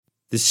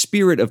The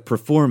spirit of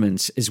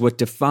performance is what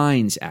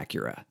defines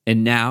Acura.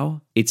 And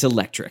now, it's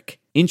electric.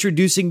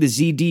 Introducing the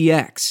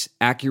ZDX,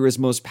 Acura's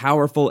most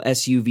powerful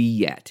SUV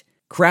yet.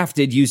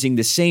 Crafted using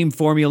the same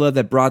formula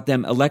that brought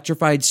them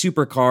electrified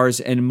supercars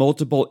and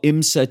multiple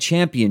IMSA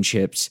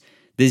championships,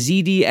 the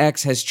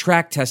ZDX has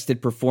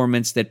track-tested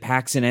performance that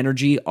packs an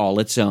energy all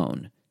its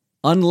own.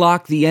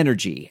 Unlock the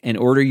energy and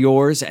order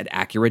yours at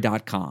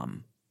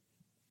Acura.com.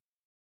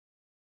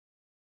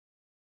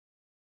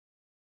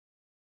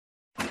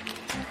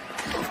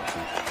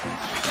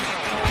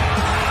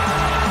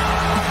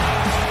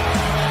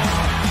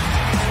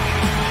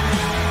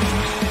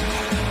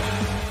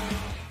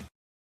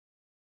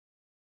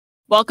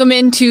 Welcome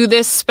into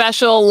this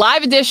special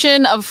live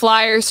edition of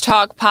Flyers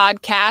Talk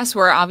podcast,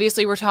 where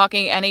obviously we're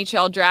talking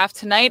NHL draft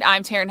tonight.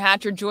 I'm Taryn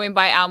Hatcher, joined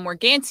by Al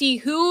Morganti,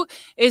 who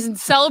is in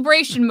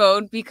celebration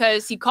mode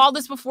because he called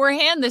this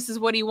beforehand. This is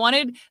what he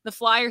wanted. The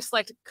Flyers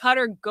select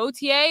Cutter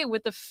Gauthier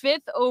with the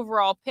 5th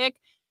overall pick.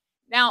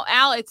 Now,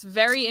 Al, it's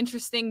very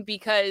interesting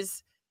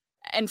because,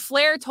 and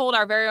Flair told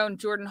our very own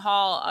Jordan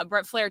Hall,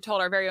 Brett Flair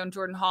told our very own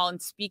Jordan Hall in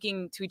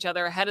speaking to each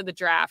other ahead of the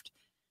draft,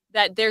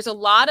 that there's a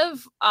lot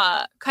of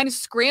kind of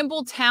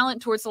scrambled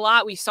talent towards a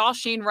lot. We saw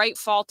Shane Wright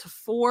fall to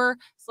 4,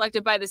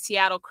 selected by the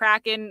Seattle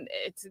Kraken.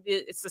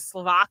 It's the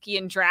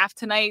Slovakian draft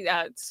tonight.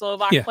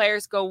 Slovak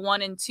players go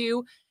 1 and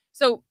 2.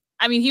 So,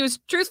 I mean, he was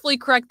truthfully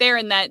correct there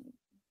in that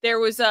there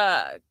was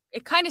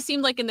it kind of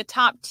seemed like in the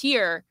top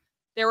tier,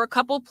 there were a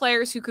couple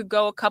players who could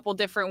go a couple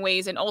different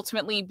ways. And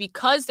ultimately,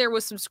 because there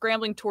was some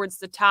scrambling towards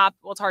the top,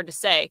 well, it's hard to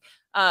say.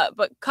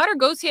 But Cutter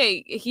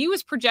Gauthier, he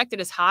was projected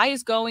as high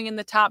as going in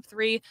the top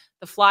 3.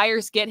 The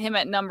Flyers get him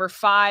at number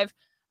 5.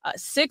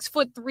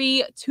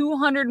 6'3",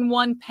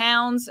 201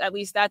 pounds. At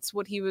least that's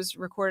what he was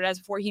recorded as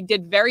before. He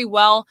did very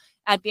well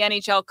at the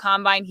NHL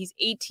Combine. He's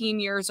 18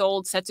 years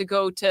old, set to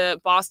go to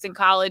Boston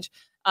College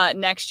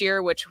next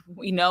year, which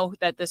we know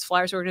that this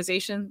Flyers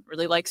organization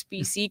really likes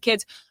BC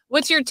kids.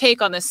 What's your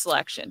take on this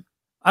selection?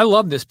 I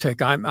love this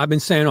pick. I've been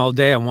saying all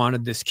day I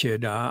wanted this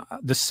kid.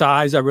 The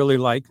size I really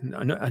like.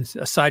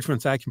 Aside from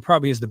the fact he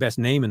probably is the best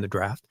name in the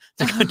draft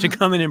to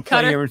come in and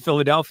play here in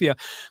Philadelphia.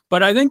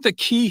 But I think the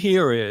key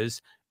here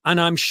is,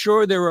 and I'm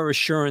sure there are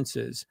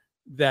assurances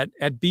that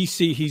at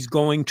BC he's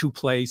going to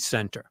play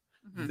center.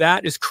 Mm-hmm.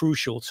 That is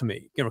crucial to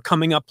me. You know,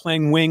 coming up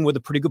playing wing with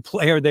a pretty good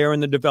player there in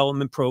the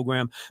development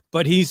program,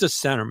 but he's a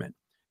centerman.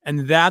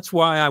 And that's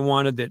why I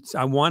wanted this.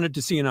 I wanted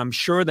to see, and I'm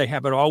sure they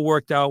have it all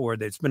worked out where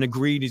it's been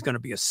agreed he's going to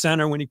be a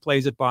center when he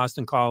plays at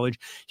Boston College.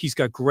 He's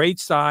got great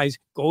size,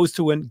 goes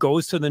to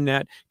the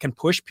net, can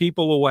push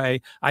people away.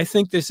 I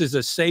think this is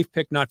a safe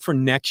pick, not for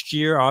next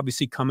year,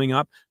 obviously coming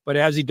up, but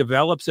as he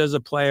develops as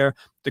a player,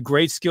 the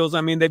great skills.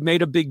 I mean, they've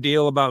made a big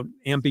deal about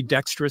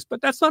ambidextrous,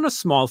 but that's not a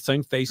small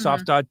thing.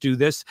 Face-off do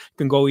this,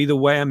 can go either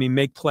way. I mean,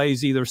 make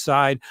plays either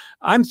side.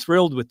 I'm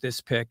thrilled with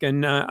this pick,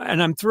 and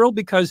I'm thrilled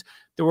because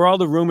there were all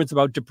the rumors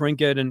about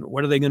DeBrincat and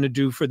what are they going to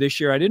do for this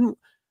year. I didn't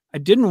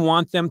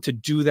want them to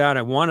do that.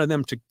 I wanted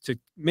them to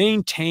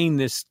maintain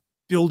this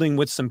building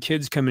with some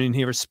kids coming in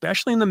here,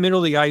 especially in the middle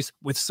of the ice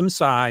with some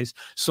size.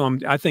 So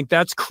I think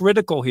that's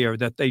critical here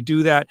that they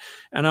do that.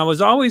 And I was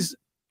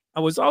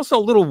also a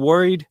little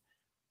worried.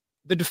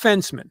 The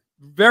defenseman,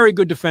 very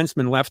good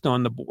defenseman left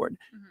on the board,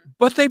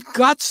 but they've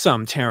got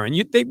some,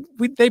 Taryn.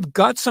 They've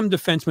got some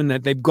defensemen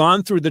that they've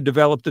gone through to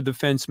develop the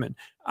defenseman.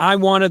 I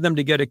wanted them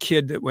to get a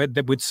kid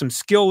that with some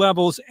skill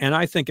levels, and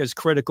I think is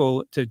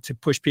critical to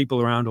push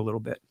people around a little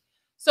bit.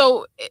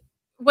 So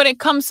when it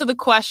comes to the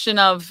question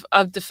of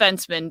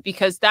defensemen,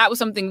 because that was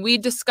something we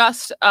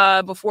discussed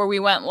before we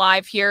went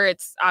live here,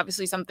 it's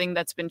obviously something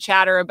that's been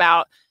chatter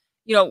about.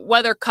 You know,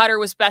 whether Cutter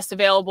was best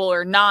available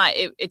or not,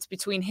 it's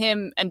between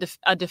him and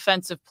a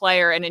defensive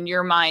player. And in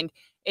your mind,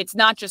 it's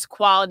not just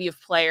quality of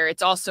player,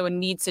 it's also a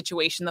need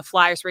situation. The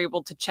Flyers were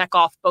able to check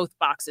off both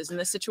boxes in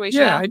this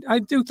situation. Yeah, I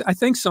do. I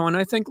think so. And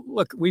I think,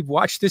 look, we've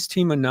watched this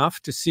team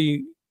enough to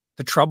see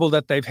the trouble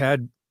that they've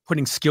had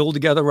putting skill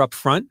together up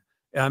front.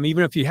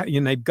 Even if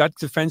they've got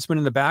defensemen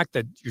in the back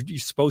that you're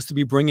supposed to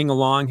be bringing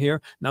along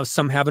here. Now,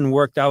 some haven't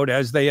worked out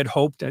as they had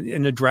hoped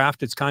in the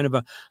draft. It's kind of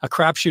a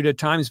crapshoot at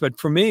times. But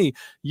for me,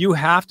 you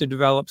have to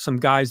develop some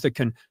guys that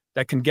can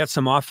get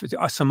some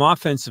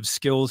offensive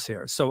skills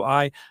here. So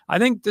I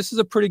think this is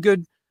a pretty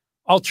good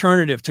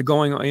alternative to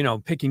going,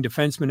 picking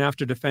defenseman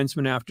after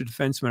defenseman after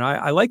defenseman.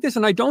 I like this,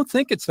 and I don't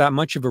think it's that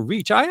much of a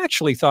reach. I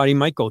actually thought he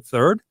might go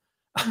 3rd.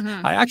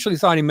 Mm-hmm. I actually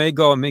thought he may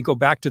go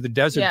back to the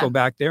desert, go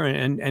back there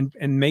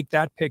and make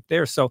that pick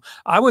there. So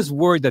I was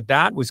worried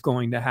that was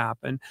going to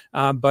happen.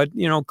 But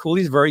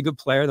Cooley's a very good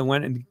player that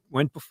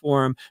went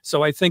before him.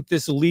 So I think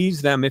this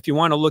leaves them, if you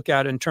want to look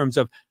at it in terms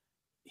of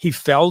he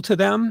fell to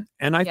them.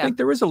 And I think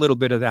there is a little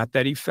bit of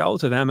that he fell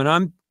to them.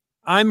 And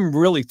I'm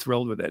really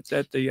thrilled with it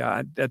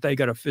that they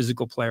got a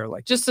physical player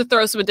like just to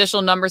throw some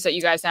additional numbers at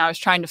you guys now. I was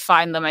trying to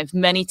find them. I have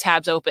many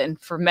tabs open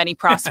for many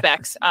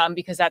prospects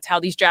because that's how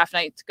these draft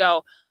nights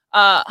go.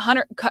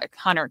 Cutter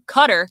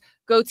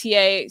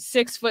Gauthier,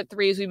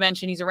 6'3", as we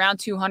mentioned. He's around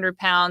 200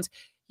 pounds.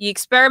 He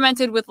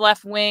experimented with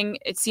left wing.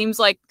 It seems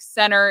like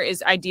center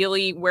is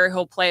ideally where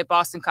he'll play at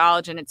Boston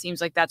College, and it seems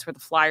like that's where the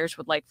Flyers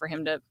would like for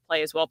him to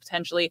play as well,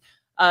 potentially.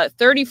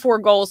 34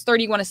 goals,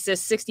 31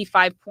 assists,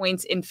 65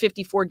 points in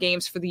 54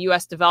 games for the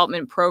U.S.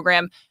 development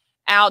program.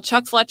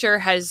 Chuck Fletcher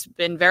has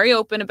been very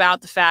open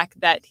about the fact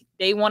that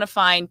they want to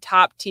find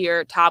top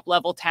tier, top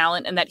level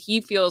talent, and that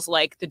he feels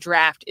like the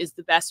draft is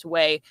the best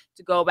way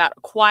to go about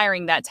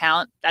acquiring that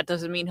talent. That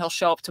doesn't mean he'll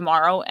show up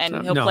tomorrow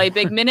and he'll play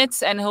big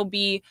minutes and he'll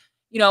be,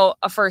 a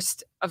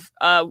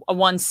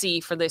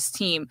 1C for this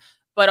team.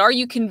 But are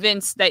you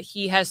convinced that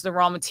he has the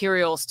raw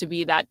materials to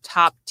be that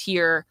top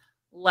tier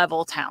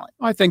level talent?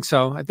 I think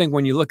so. I think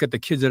when you look at the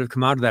kids that have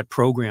come out of that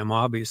program,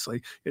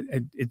 obviously,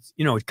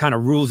 it kind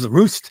of rules the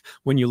roost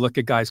when you look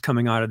at guys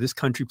coming out of this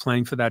country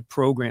playing for that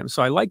program.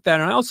 So I like that.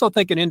 And I also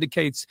think it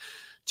indicates,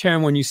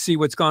 Taryn, when you see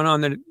what's going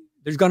on, that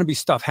there's going to be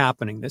stuff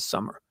happening this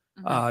summer.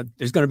 Mm-hmm.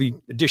 There's going to be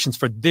additions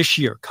for this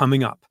year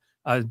coming up.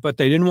 But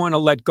they didn't want to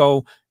let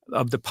go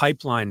of the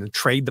pipeline and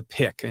trade the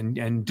pick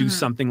and do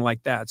something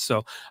like that.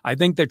 So I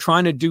think they're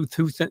trying to do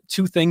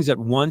two things at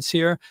once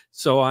here.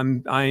 So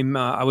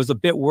I was a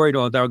bit worried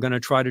they're going to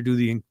try to do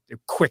the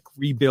quick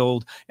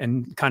rebuild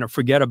and kind of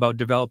forget about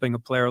developing a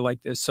player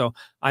like this. So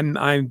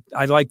I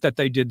like that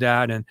they did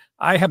that, and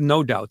I have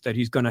no doubt that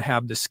he's going to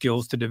have the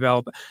skills to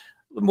develop.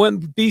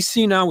 When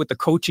BC now with the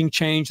coaching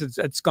change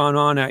that's gone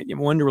on, I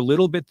wonder a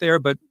little bit there,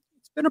 but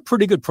it's been a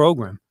pretty good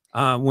program.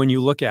 When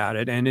you look at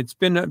it, and it's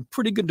been a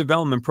pretty good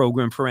development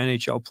program for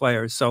NHL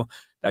players. So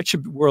that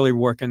should really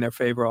work in their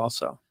favor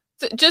also.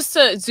 So just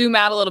to zoom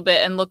out a little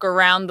bit and look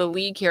around the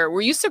league here, were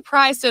you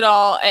surprised at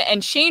all?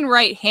 And Shane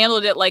Wright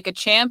handled it like a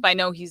champ. I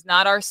know he's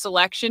not our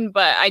selection,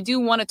 but I do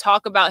want to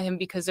talk about him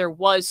because there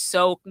was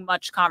so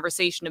much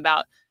conversation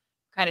about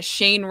kind of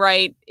Shane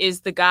Wright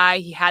is the guy.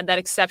 He had that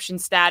exception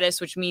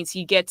status, which means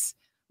he gets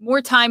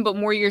more time, but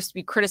more years to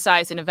be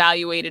criticized and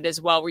evaluated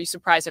as well. Were you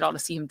surprised at all to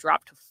see him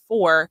drop to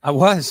 4? I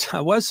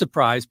was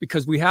surprised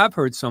because we have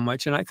heard so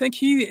much. And I think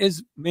he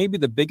is maybe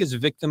the biggest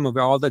victim of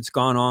all that's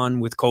gone on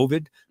with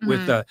COVID,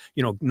 with,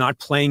 not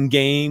playing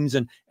games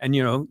and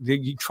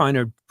you trying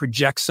to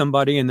project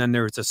somebody. And then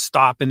there's a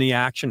stop in the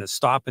action, a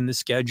stop in the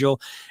schedule.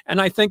 And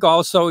I think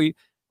also,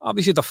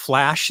 obviously the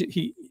flash,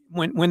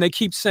 when they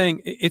keep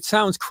saying, it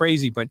sounds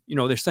crazy, but,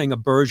 they're saying a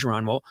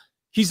Bergeron. Well,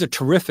 he's a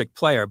terrific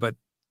player, but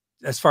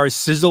as far as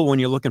sizzle, when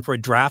you're looking for a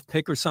draft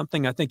pick or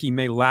something, I think he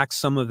may lack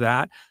some of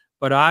that.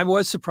 But I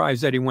was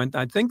surprised that he went.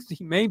 I think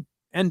he may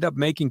end up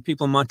making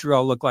people in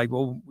Montreal look like,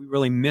 well, we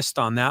really missed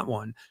on that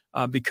one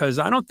because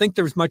I don't think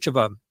there's much of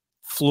a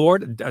floor,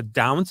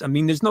 downs. I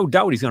mean, there's no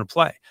doubt he's going to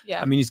play.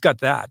 Yeah. I mean, he's got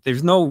that.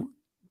 There's no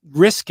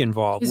risk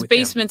involved. His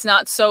basement's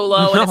not so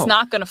low and it's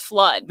not going to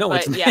flood. No,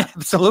 but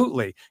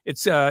absolutely.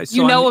 It's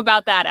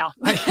about that, Al.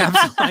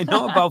 I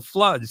know about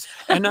floods,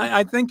 and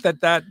I think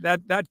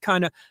that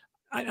kind of.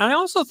 I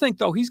also think,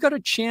 though, he's got a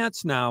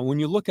chance now when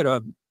you look at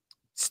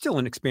still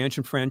an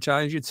expansion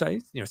franchise, you'd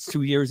say, it's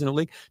 2 years in the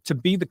league, to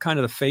be the kind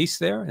of the face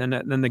there. And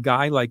then the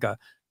guy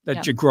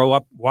that you grow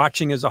up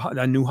watching as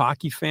a new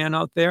hockey fan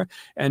out there.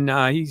 And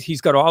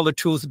he's got all the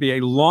tools to be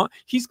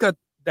he's got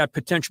that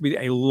potential to be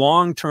a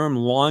long-term,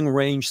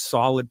 long-range,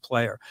 solid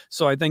player.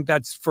 So I think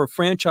that's for a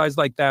franchise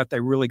like that,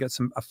 they really got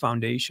a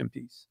foundation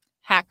piece.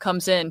 Hack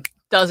comes in.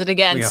 Does it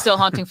again, still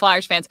haunting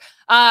Flyers fans.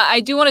 I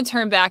do want to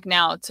turn back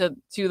now to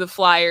the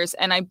Flyers,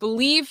 and I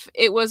believe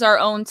it was our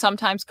own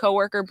sometimes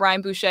coworker,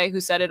 Brian Boucher, who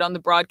said it on the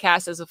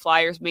broadcast as the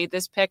Flyers made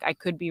this pick. I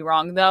could be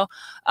wrong, though,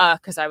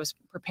 because I was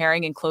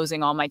preparing and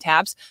closing all my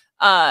tabs.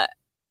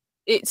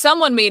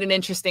 Someone made an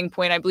interesting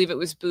point, I believe it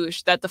was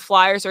Boucher, that the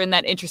Flyers are in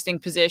that interesting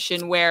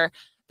position where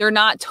they're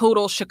not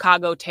total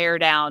Chicago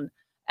teardown,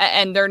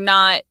 and they're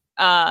not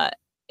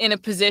in a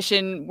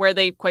position where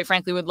they, quite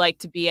frankly, would like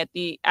to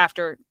be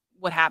after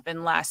what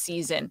happened last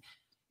season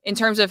in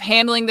terms of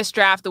handling this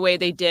draft the way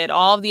they did.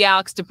 All of the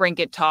Alex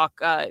DeBrincat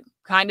talk,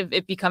 kind of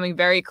it becoming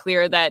very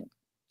clear that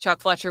Chuck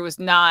Fletcher was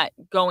not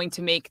going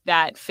to make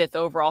that 5th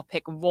overall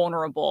pick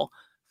vulnerable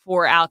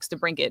for Alex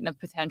DeBrincat in a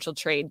potential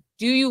trade.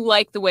 Do you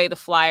like the way the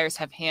Flyers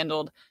have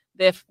handled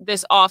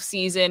this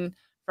offseason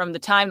from the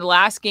time the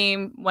last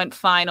game went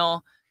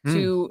final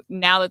to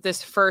now that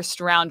this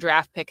first round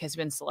draft pick has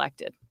been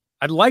selected?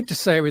 I'd like to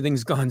say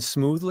everything's gone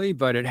smoothly,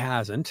 but it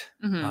hasn't.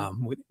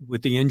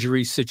 With the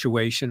injury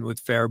situation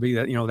with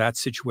Farabee, that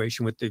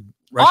situation with the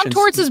Russians. On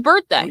towards his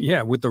birthday.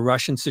 Yeah, with the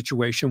Russian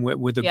situation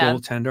with the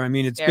goaltender. I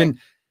mean,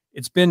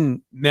 it's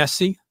been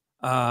messy.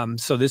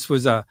 So this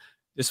was a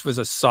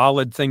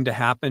solid thing to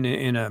happen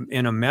in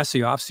a messy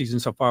offseason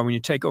so far. When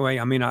you take away,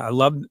 I mean, I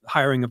love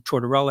hiring of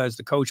Tortorella as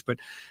the coach, but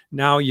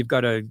now you've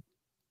got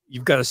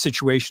a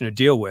situation to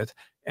deal with.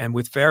 And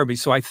with Farabee.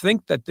 So I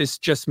think that this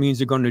just means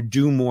they're going to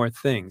do more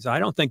things. I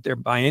don't think they're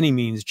by any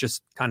means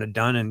just kind of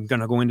done and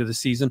going to go into the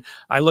season.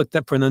 I looked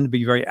up for them to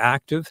be very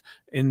active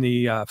in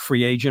the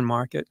free agent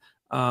market.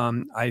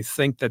 I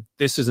think that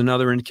this is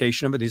another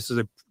indication of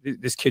it.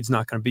 This kid's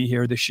not going to be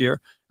here this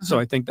year. So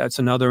I think that's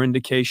another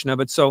indication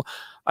of it. So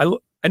I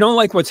don't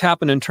like what's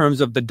happened in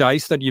terms of the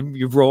dice that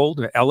you've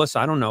rolled. Ellis,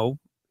 I don't know.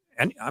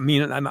 and I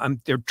mean,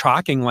 they're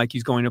talking like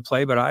he's going to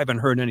play, but I haven't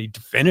heard any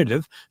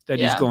definitive that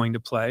he's going to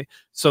play.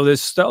 So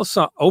there's still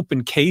some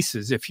open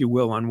cases, if you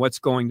will, on what's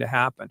going to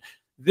happen.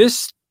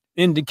 This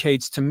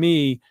indicates to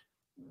me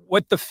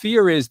what the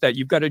fear is, that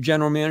you've got a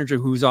general manager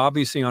who's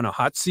obviously on a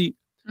hot seat,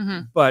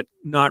 but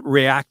not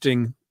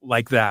reacting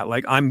like that.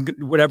 Like, I'm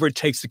whatever it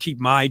takes to keep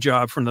my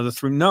job for another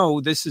 3. No,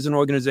 this is an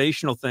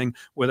organizational thing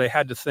where they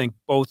had to think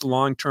both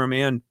long-term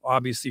and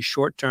obviously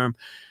short-term.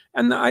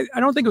 And I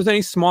don't think it was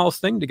any small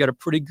thing to get a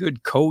pretty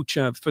good coach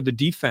for the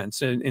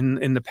defense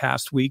in the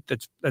past week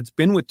that's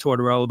been with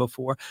Tortorella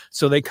before.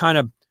 So they kind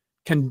of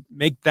can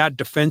make that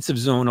defensive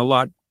zone a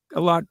lot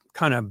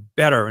kind of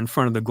better in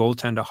front of the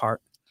goaltender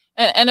Hart.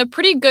 And a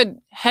pretty good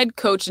head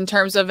coach in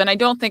terms of, and I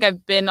don't think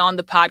I've been on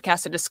the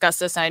podcast to discuss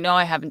this, and I know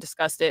I haven't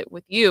discussed it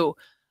with you,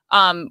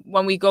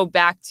 when we go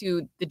back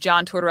to the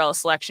John Tortorella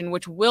selection,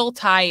 which will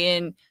tie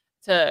in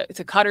to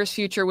Cutter's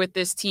future with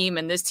this team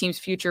and this team's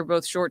future,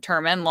 both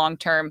short-term and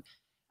long-term,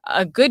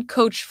 a good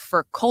coach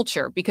for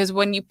culture. Because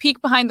when you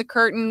peek behind the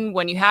curtain,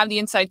 when you have the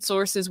inside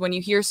sources, when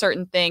you hear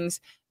certain things,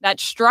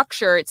 that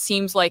structure, it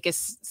seems like,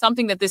 is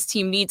something that this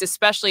team needs,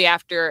 especially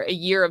after a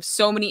year of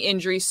so many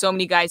injuries, so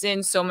many guys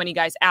in, so many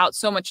guys out,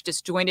 so much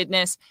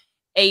disjointedness.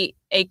 A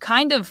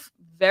kind of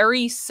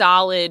very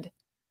solid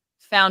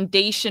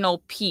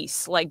foundational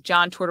piece like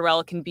John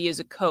Tortorella can be as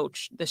a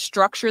coach, the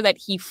structure that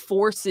he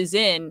forces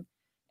in.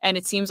 And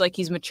it seems like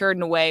he's matured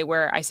in a way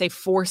where I say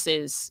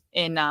forces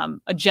in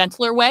a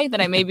gentler way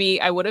than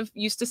I would have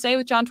used to say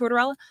with John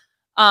Tortorella.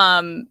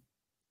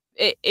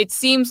 It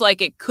seems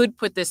like it could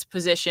put this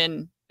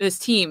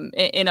team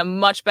in a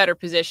much better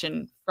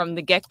position from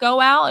the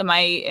get-go, Al. Am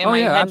I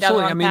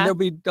absolutely. I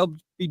mean, there'll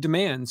be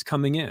demands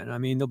coming in. I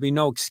mean, there'll be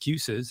no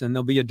excuses, and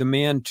there'll be a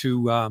demand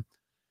to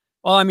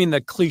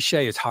the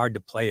cliche is hard to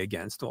play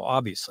against. Well,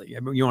 obviously,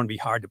 you want to be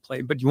hard to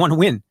play, but you want to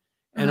win.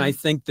 And I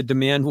think the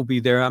demand will be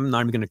there. I'm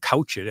not even going to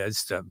couch it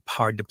as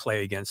hard to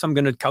play against. I'm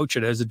going to couch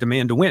it as a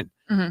demand to win.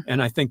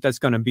 And I think that's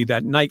going to be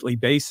that nightly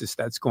basis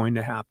that's going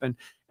to happen.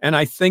 And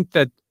I think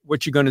that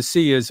what you're going to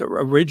see is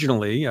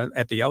originally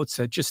at the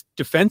outset, just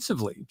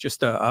defensively,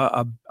 just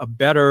a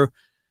better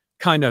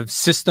kind of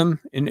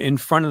system in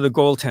front of the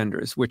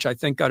goaltenders, which I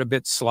think got a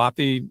bit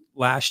sloppy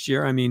last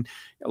year. I mean,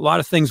 a lot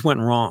of things went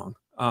wrong.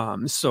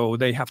 So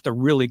they have to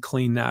really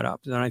clean that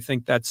up. And I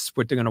think that's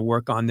what they're going to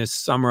work on this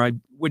summer. I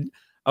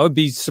would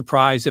be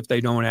surprised if they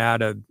don't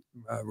add a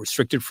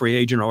restricted free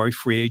agent or a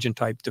free agent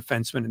type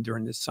defenseman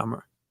during this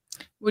summer.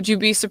 Would you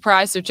be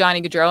surprised if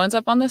Johnny Gaudreau ends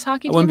up on this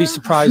hockey team? I wouldn't be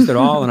surprised at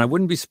all. And I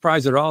wouldn't be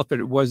surprised at all if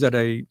it was at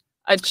a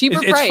cheaper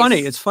price.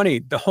 It's funny.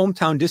 The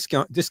hometown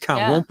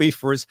discount won't be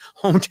for his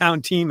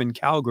hometown team in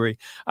Calgary.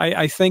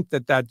 I think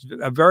that's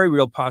a very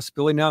real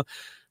possibility. Now,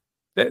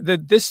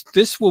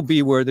 this will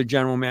be where the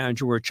general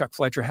manager, where Chuck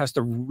Fletcher has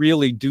to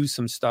really do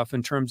some stuff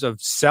in terms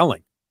of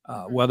selling.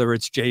 Whether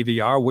it's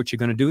JVR, what you're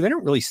going to do. They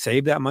don't really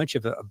save that much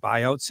of a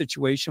buyout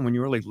situation when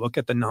you really look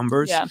at the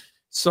numbers. Yeah.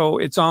 So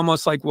it's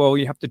almost like, well,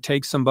 you have to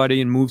take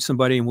somebody and move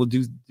somebody, and we'll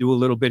do a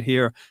little bit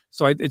here.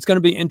 So it's going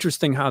to be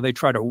interesting how they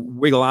try to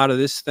wriggle out of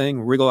this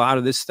thing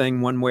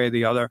one way or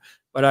the other.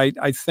 But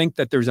I think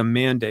that there's a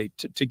mandate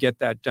to get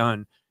that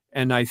done.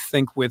 And I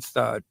think with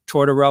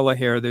Tortorella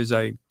here, there's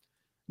a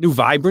new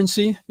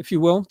vibrancy, if you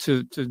will,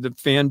 to the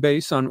fan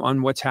base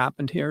on what's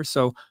happened here.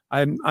 So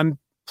I'm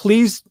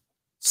pleased.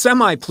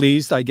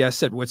 Semi-pleased, I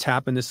guess, at what's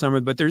happened this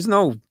summer, but there's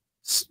no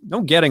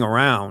getting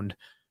around.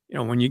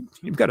 When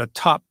you've got a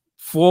top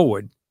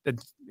forward that,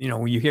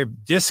 when you hear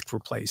disc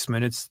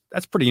replacement,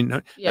 that's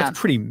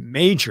pretty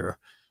major.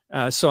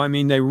 So I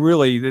mean, they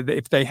really,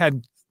 if they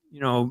had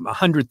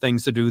 100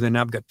 things to do, then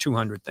I've got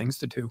 200 things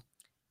to do.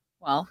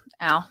 Well,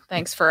 Al,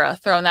 thanks for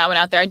throwing that one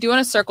out there. I do want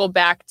to circle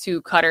back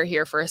to Cutter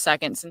here for a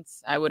second,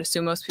 since I would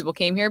assume most people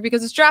came here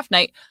because it's draft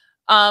night.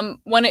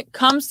 When it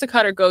comes to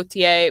Cutter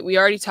Gauthier, we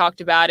already talked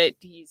about it.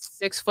 He's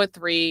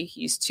 6'3".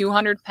 He's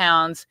 200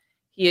 pounds.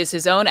 He is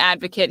his own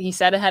advocate. He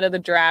said ahead of the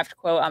draft,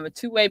 quote, "I'm a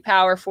two-way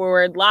power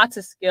forward, lots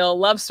of skill,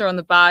 loves throwing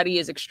the body,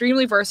 is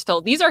extremely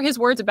versatile." These are his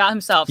words about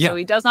himself. Yeah. So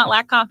he does not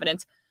lack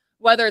confidence.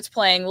 Whether it's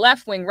playing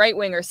left wing, right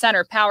wing, or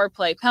center, power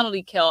play,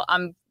 penalty kill,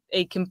 I'm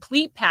a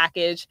complete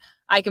package.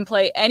 I can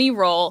play any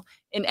role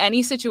in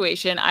any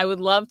situation. I would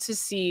love to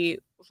see,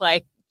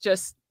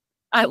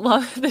 I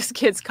love this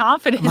kid's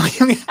confidence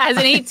as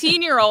an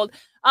 18-year-old,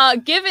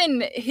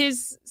 given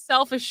his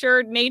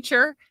self-assured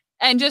nature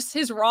and just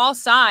his raw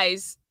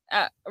size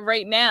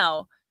right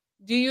now.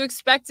 Do you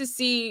expect to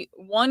see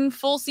one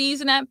full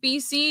season at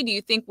BC? Do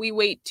you think we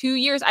wait 2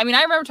 years? I mean,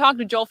 I remember talking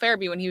to Joel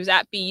Farabee when he was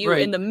at BU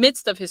in the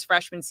midst of his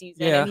freshman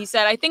season. Yeah. And he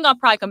said, I think I'll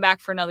probably come back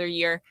for another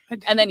year.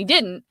 And then he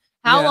didn't.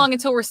 How long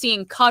until we're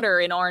seeing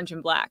Cutter in orange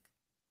and black?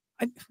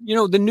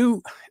 The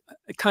new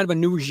kind of a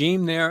new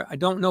regime there, I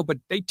don't know, but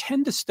they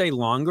tend to stay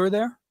longer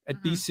there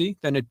at BC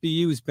than at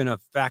BU. Has been a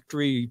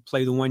factory. You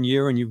play the 1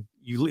 year and you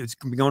it's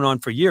been going on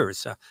for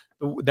years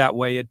that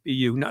way at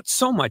BU. Not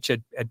so much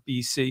at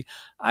BC.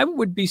 I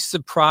would be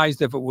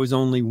surprised if it was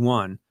only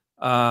one.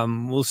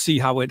 We'll see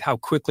how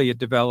quickly it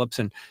develops,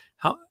 and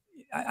how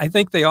I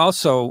think they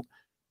also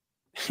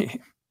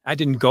I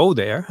didn't go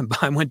there.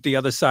 I went the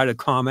other side of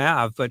Com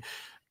Ave, but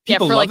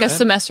people for like a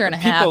semester and a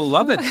half. People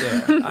love it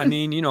there. I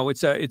mean,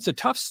 it's a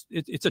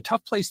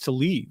tough place to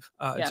leave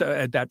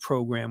at that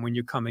program when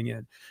you're coming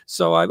in.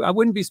 So I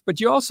wouldn't be, but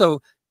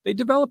they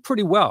develop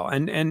pretty well.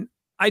 And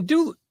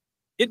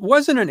it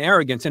wasn't an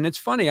arrogance. And it's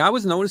funny, I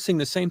was noticing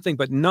the same thing,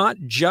 but not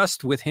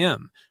just with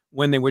him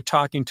when they were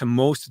talking to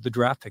most of the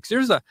draft picks.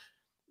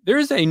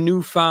 There's a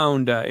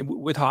newfound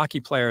with hockey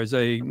players,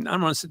 I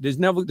don't want to say, there's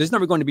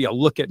never going to be a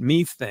look at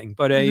me thing,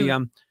 but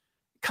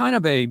kind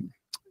of a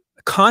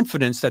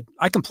confidence that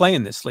I can play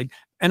in this league.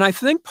 And I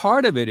think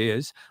part of it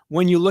is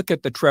when you look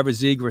at the Trevor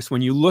Zegras,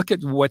 when you look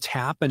at what's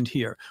happened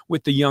here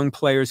with the young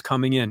players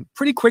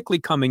pretty quickly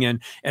coming in,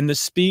 and the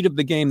speed of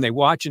the game they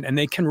watch and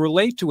they can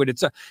relate to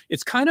it.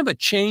 It's kind of a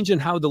change in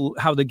how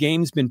the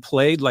game's been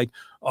played. Like,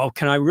 oh,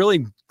 can I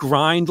really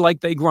grind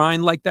like they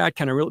grind like that?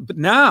 Can I really? But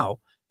now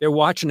they're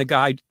watching a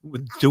guy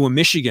do a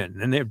Michigan,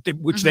 and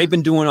which they've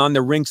been doing on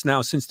the rinks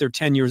now since they're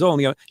 10 years old.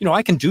 And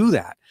I can do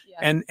that.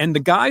 Yeah. And the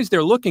guys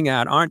they're looking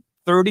at aren't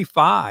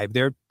 35;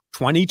 they're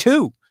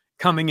 22.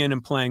 Coming in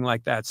and playing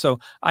like that. So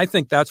I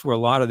think that's where a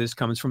lot of this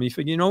comes from. You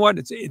figure, you know what?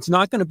 It's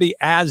not going to be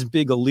as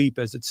big a leap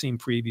as it seemed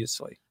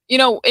previously.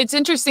 It's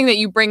interesting that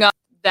you bring up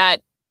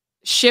that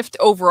shift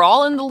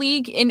overall in the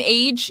league in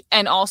age,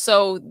 and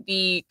also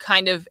the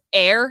kind of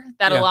air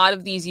that a lot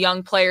of these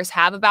young players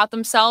have about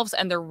themselves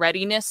and their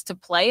readiness to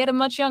play at a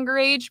much younger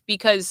age,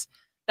 because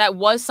that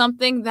was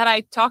something that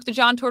I talked to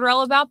John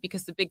Tortorella about,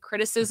 because the big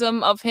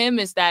criticism of him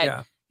is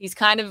that he's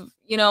kind of,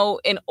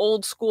 an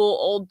old school,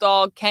 old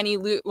dog. Can he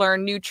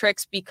learn new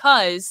tricks?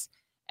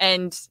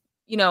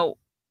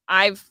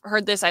 I've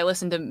heard this. I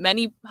listen to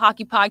many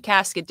hockey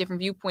podcasts, get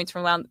different viewpoints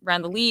from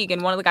around the league.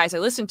 And one of the guys I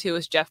listen to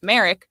is Jeff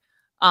Merrick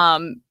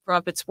from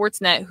up at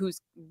Sportsnet, who's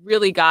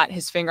really got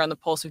his finger on the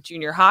pulse of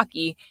junior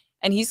hockey.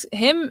 And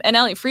him and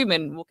Elliot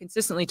Friedman will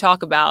consistently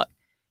talk about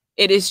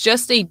it is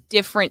just a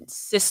different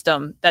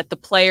system that the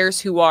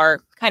players who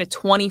are kind of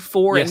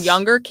 24 and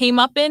younger came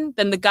up in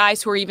than the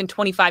guys who are even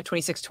 25,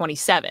 26,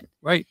 27.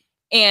 Right.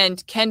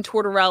 And can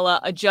Tortorella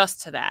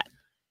adjust to that?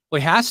 Well,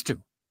 he has to.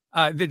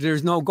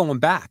 There's no going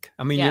back.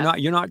 I mean,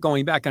 you're not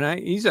going back. And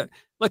he's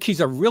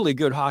a really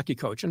good hockey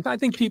coach. And I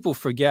think people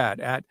forget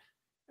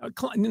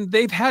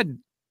they've had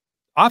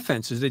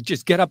offenses that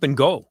just get up and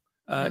go.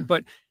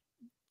 But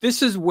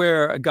this is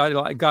where a guy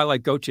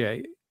like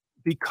Gauthier,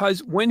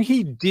 because when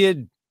he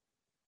did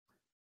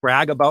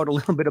brag about a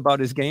little bit about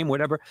his game,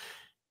 whatever,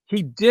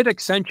 he did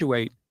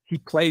accentuate, he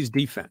plays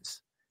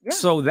defense. Yeah.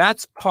 So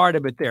that's part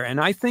of it there.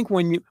 And I think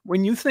when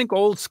you think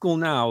old school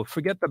now,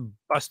 forget the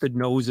busted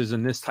noses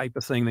and this type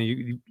of thing that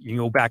you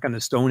go back on the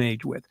Stone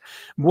Age with.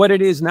 What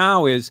it is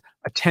now is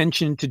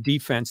attention to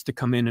defense to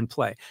come in and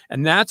play.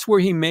 And that's where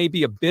he may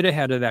be a bit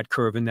ahead of that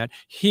curve, in that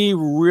he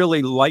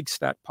really likes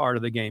that part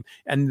of the game.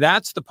 And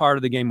that's the part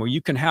of the game where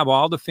you can have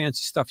all the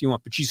fancy stuff you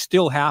want, but you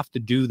still have to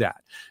do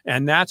that.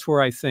 And that's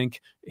where I think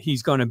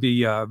he's going to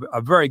be a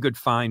very good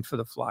find for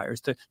the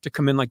Flyers to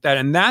come in like that.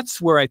 And that's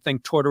where I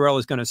think Tortorella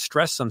is going to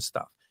stress some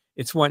stuff.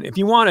 It's if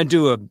you want to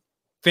do a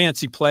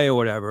fancy play or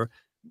whatever,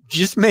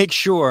 just make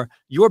sure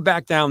you're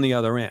back down the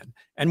other end.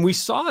 And we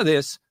saw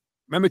this.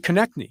 Remember,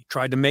 Konechny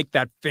tried to make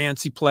that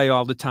fancy play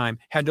all the time,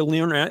 had to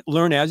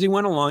learn as he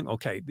went along.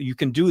 Okay, you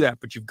can do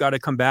that, but you've got to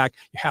come back.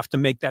 You have to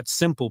make that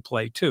simple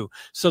play too.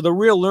 So the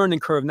real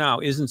learning curve now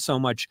isn't so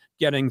much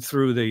getting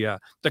through the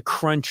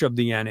crunch of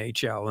the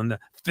NHL and the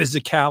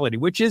physicality,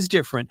 which is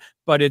different,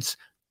 but it's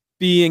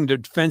being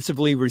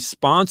defensively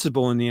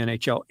responsible in the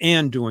NHL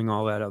and doing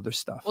all that other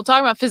stuff. Well,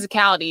 talking about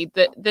physicality,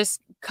 this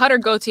Cutter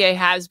Gauthier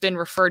has been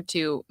referred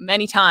to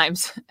many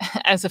times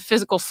as a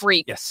physical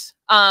freak. Yes.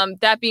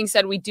 That being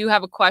said, we do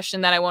have a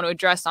question that I want to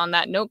address on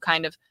that note,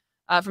 kind of,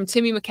 from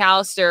Timmy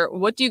McAllister.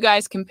 What do you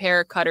guys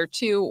compare Cutter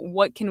to?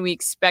 What can we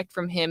expect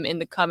from him in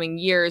the coming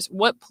years?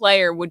 What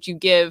player would you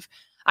give?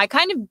 I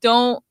kind of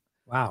don't.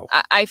 Wow.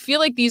 I feel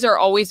like these are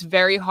always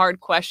very hard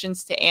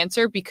questions to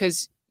answer,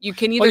 because you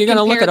can either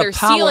compare their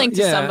ceiling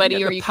to somebody,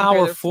 or you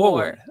compare their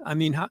floor. I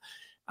mean,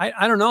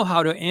 I don't know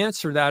how to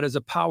answer that as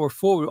a power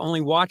forward,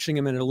 only watching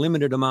him in a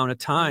limited amount of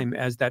time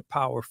as that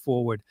power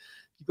forward.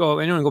 I don't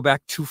want to go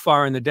back too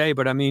far in the day,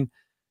 but I mean,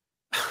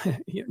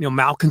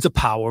 Malkin's a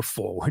power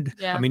forward.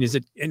 Yeah. I mean,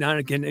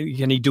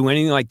 can he do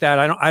anything like that?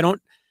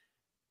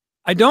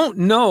 I don't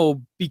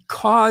know,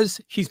 because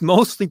he's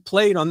mostly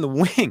played on the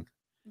wing.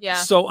 Yeah.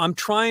 So I'm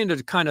trying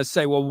to kind of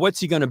say, well, what's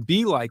he going to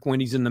be like when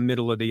he's in the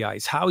middle of the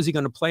ice? How is he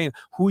going to play?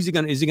 Is he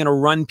going to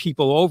run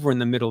people over in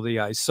the middle of the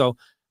ice? So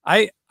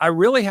I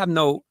really have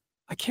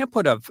I can't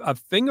put a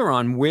finger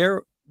on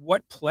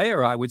what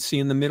player I would see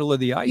in the middle of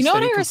the ice. You know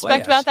what I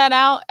respect about that,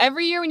 Al?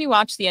 Every year when you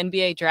watch the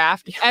NBA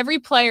draft, every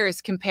player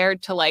is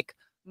compared to like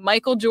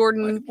Michael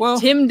Jordan,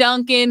 Tim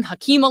Duncan,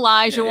 Hakeem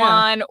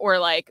Olajuwon, or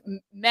like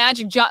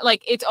Magic Johnson.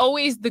 Like, it's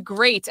always the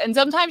greats. And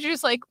sometimes you're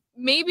just like,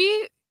 maybe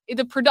if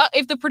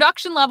the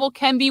production level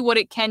can be what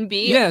it can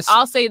be, yes.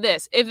 I'll say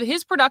this. If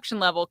his production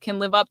level can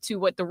live up to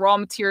what the raw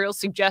materials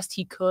suggest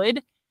he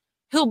could,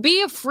 he'll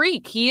be a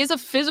freak. He is a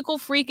physical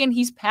freak, and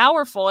he's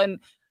powerful. And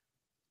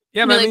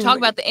Yeah, they talk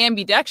about the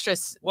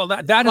ambidextrous. Well,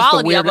 that is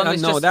the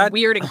weird.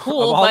 Weird and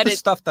cool. Of all the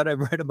stuff that I've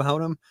read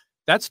about him,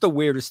 that's the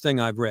weirdest thing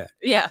I've read.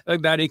 Yeah,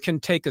 that he can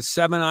take a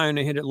 7-iron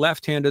and hit it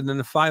left-handed, and then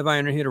the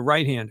 5-iron and hit it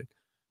right-handed.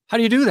 How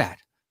do you do that?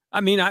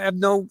 I mean, I have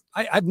no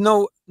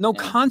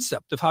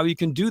concept of how you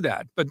can do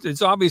that. But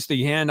it's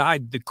obviously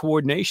hand-eye, the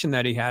coordination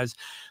that he has.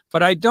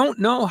 But I don't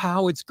know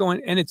how it's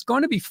going, and it's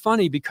going to be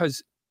funny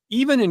because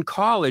even in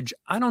college,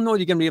 I don't know if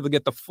you're going to be able to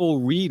get the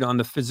full read on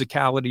the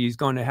physicality he's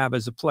going to have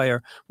as a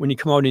player when you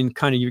come out and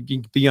kind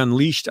of be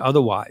unleashed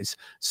otherwise.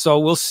 So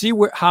we'll see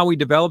how he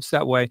develops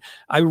that way.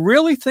 I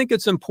really think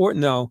it's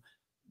important, though,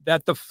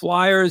 that the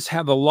Flyers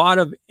have a lot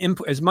of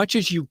input, as much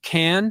as you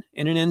can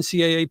in an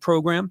NCAA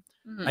program.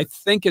 Mm-hmm. I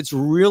think it's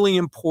really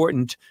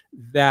important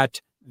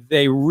that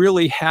they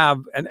really have,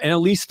 and at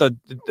least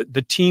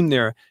the team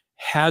there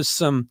has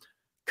some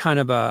kind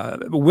of a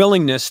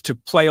willingness to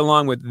play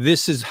along with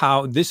this is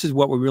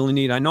what we really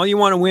need. I know you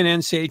want to win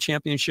NCAA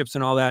championships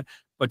and all that,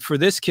 but for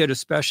this kid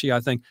especially, I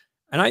think,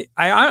 and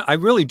I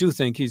really do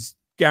think his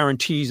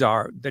guarantees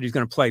are that he's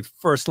going to play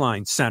first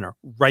line center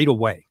right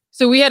away.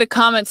 So we had a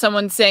comment,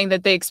 someone saying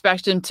that they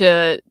expect him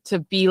to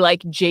be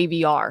like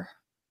JVR.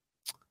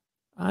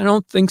 I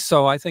don't think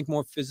so. I think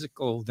more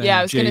physical than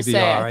I was going to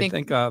say, I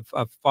think a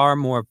far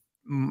more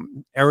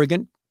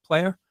arrogant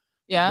player.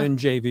 Yeah. Than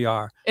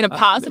JVR. In a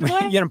positive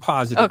way? Yeah, in a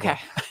positive way.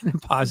 In a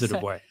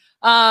positive way.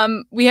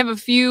 We have a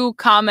few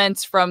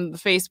comments from the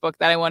Facebook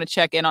that I want to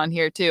check in on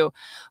here too.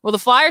 Will the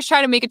Flyers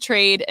try to make a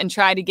trade and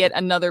try to get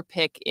another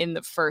pick in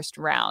the first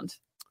round?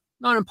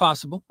 Not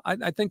impossible.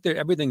 I think that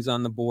everything's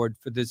on the board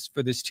for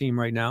this team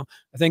right now.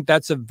 I think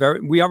that's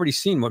we already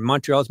seen what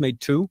Montreal's made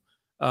 2.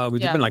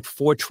 We've been like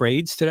 4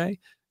 trades today.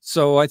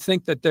 So I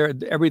think that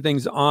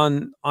everything's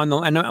on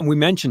the,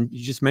 and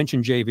you just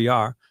mentioned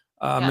JVR.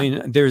 I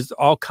mean, there's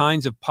all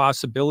kinds of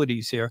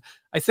possibilities here.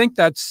 I think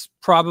that's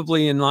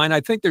probably in line. I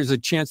think there's a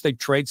chance they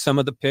trade some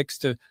of the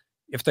picks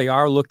if they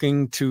are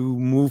looking to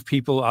move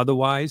people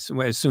otherwise,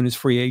 as soon as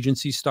free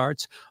agency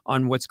starts,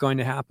 on what's going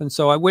to happen.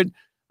 So I would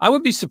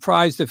be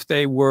surprised if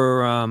they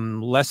were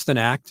less than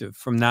active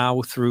from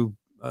now through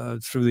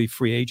the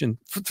free agent,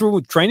 through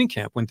training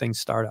camp when things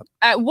start up.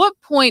 At what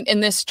point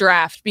in this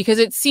draft, because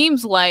it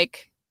seems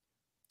like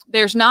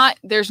there's not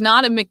a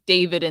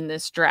McDavid in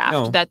this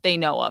draft that they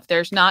know of.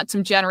 There's not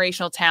some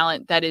generational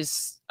talent that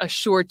is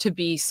assured to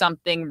be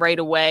something right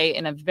away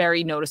in a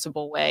very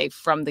noticeable way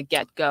from the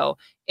get-go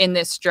in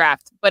this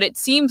draft. But it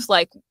seems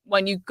like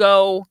when you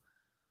go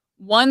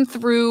 1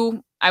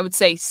 through, I would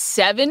say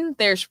 7,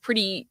 there's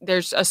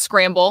a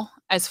scramble,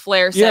 as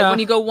Flair said. When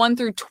you go 1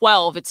 through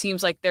 12, it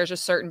seems like there's a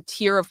certain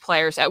tier of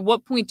players. At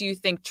what point do you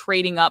think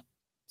trading up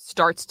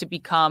starts to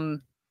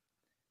become,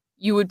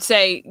 you would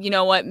say, you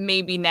know what,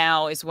 maybe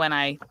now is when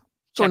I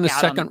check out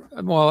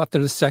after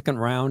the second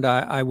round,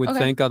 I would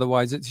think.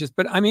 Otherwise, it's just.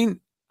 But I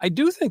mean, I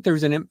do think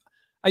there's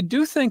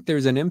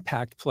an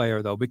impact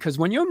player though, because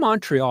when you're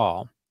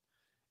Montreal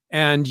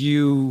and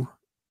you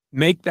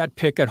make that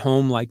pick at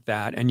home like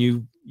that, and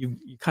you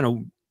kind of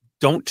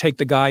don't take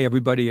the guy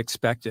everybody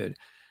expected,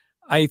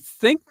 I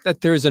think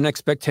that there's an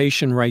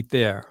expectation right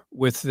there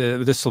with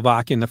the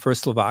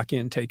first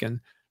Slovakian taken,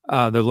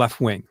 the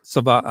left wing.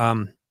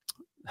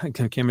 I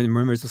can't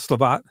remember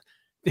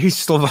he's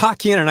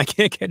Slovakian and I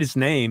can't get his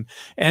name.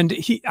 And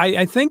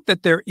I think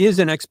that there is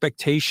an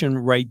expectation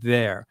right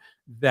there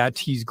that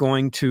he's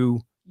going to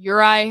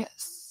Juraj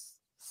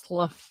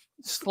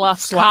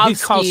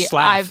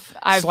Slafkovsky.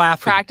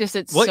 I've practiced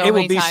it so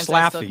many times.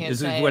 Slaffy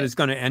is what it's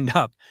going to end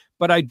up.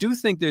 But I do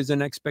think there's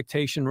an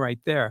expectation right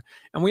there.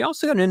 And we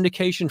also got an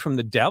indication from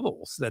the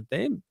Devils that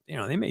they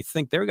may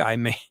think their guy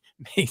may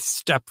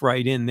step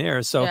right in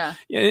there. So,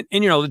 and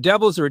the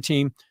Devils are a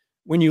team.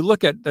 When you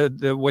look at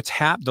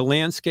the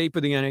landscape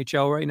of the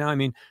NHL right now, I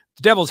mean,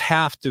 the Devils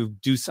have to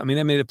do something.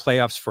 They made the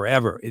playoffs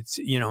forever. It's,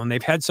 and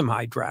they've had some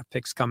high draft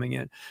picks coming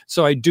in.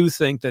 So I do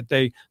think that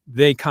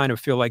they kind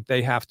of feel like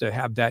they have to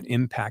have that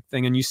impact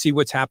thing. And you see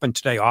what's happened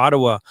today.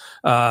 Ottawa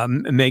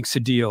makes a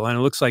deal, and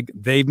it looks like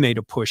they've made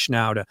a push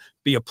now to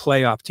be a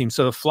playoff team.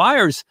 So the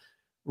Flyers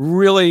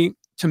really,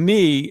 to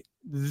me,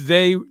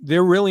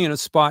 they're really in a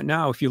spot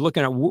now. If you're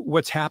looking at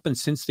what's happened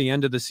since the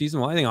end of the season,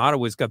 well, I think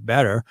Ottawa's got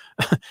better.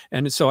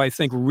 And so I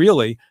think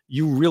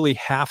you really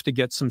have to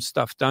get some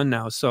stuff done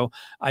now. So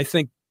I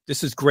think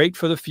this is great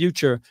for the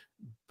future,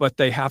 but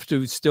they have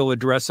to still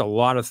address a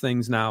lot of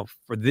things now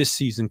for this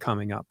season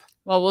coming up.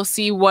 Well, we'll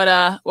see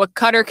what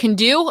Cutter can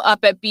do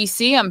up at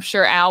BC. I'm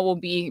sure Al will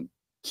be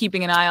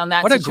keeping an eye on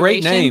that. What a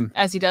great name,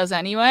 as he does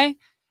anyway.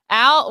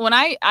 Al, when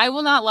I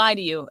will not lie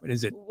to you. What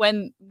is it?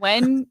 When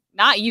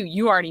not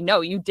you already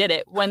know you did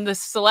it. When the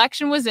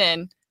selection was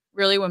in,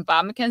 really when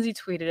Bob McKenzie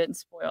tweeted it and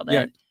spoiled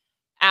it,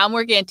 Al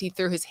Morganti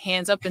threw his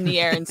hands up in the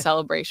air in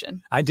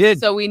celebration. I did.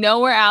 So we know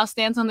where Al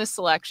stands on this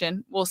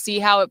selection. We'll see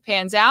how it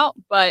pans out.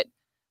 But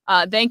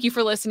thank you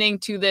for listening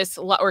to this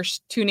or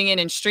tuning in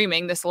and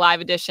streaming this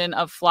live edition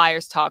of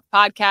Flyers Talk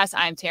podcast.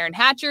 I'm Taryn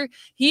Hatcher.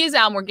 He is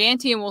Al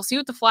Morganti, and we'll see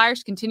what the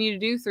Flyers continue to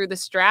do through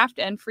this draft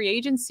and free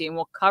agency. And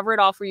we'll cover it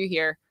all for you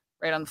here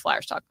right on the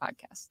Flyers Talk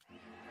podcast.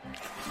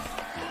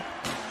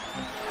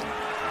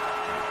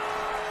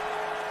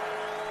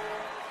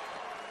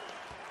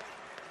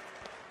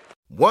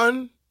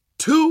 1,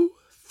 2,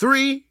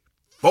 3,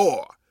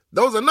 4.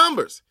 Those are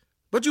numbers.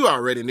 But you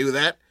already knew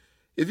that.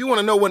 If you want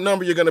to know what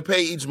number you're going to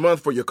pay each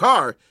month for your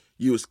car,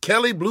 use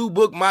Kelley Blue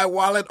Book My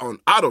Wallet on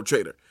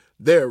AutoTrader.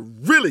 They're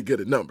really good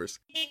at numbers.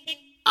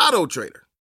 AutoTrader.